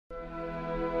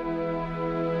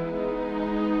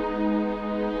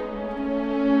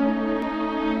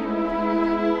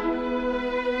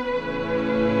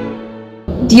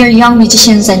Dear young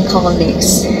musicians and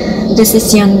colleagues, this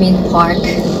is Yeon Min Park.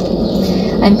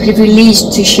 I'm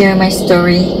privileged to share my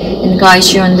story and guide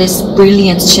you on this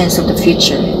brilliant chance of the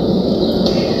future.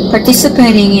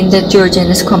 Participating in the George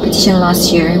Enescu Competition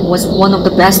last year was one of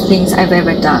the best things I've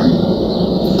ever done.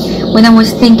 When I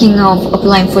was thinking of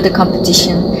applying for the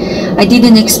competition, I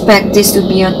didn't expect this to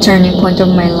be a turning point of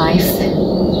my life.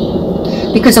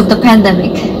 Because of the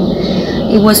pandemic,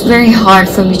 it was very hard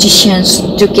for musicians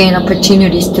to gain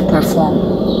opportunities to perform.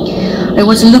 I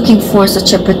was looking for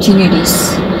such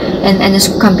opportunities, and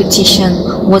Enescu Competition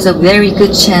was a very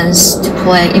good chance to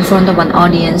play in front of an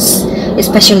audience,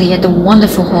 especially at the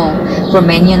wonderful hall,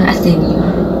 Romanian Athenaeum.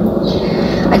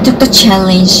 I took the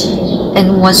challenge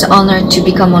and was honored to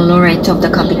become a laureate of the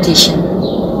competition.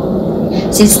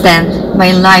 Since then,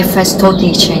 my life has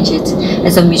totally changed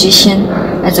as a musician,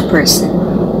 as a person.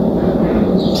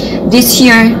 This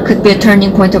year could be a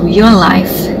turning point of your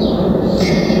life.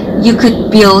 You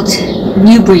could build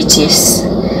new bridges,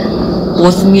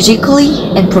 both musically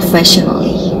and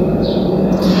professionally.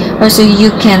 Also,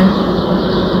 you can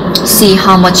see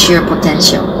how much your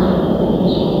potential.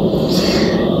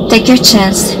 Take your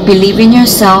chance, believe in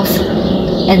yourself,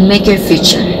 and make your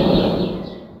future.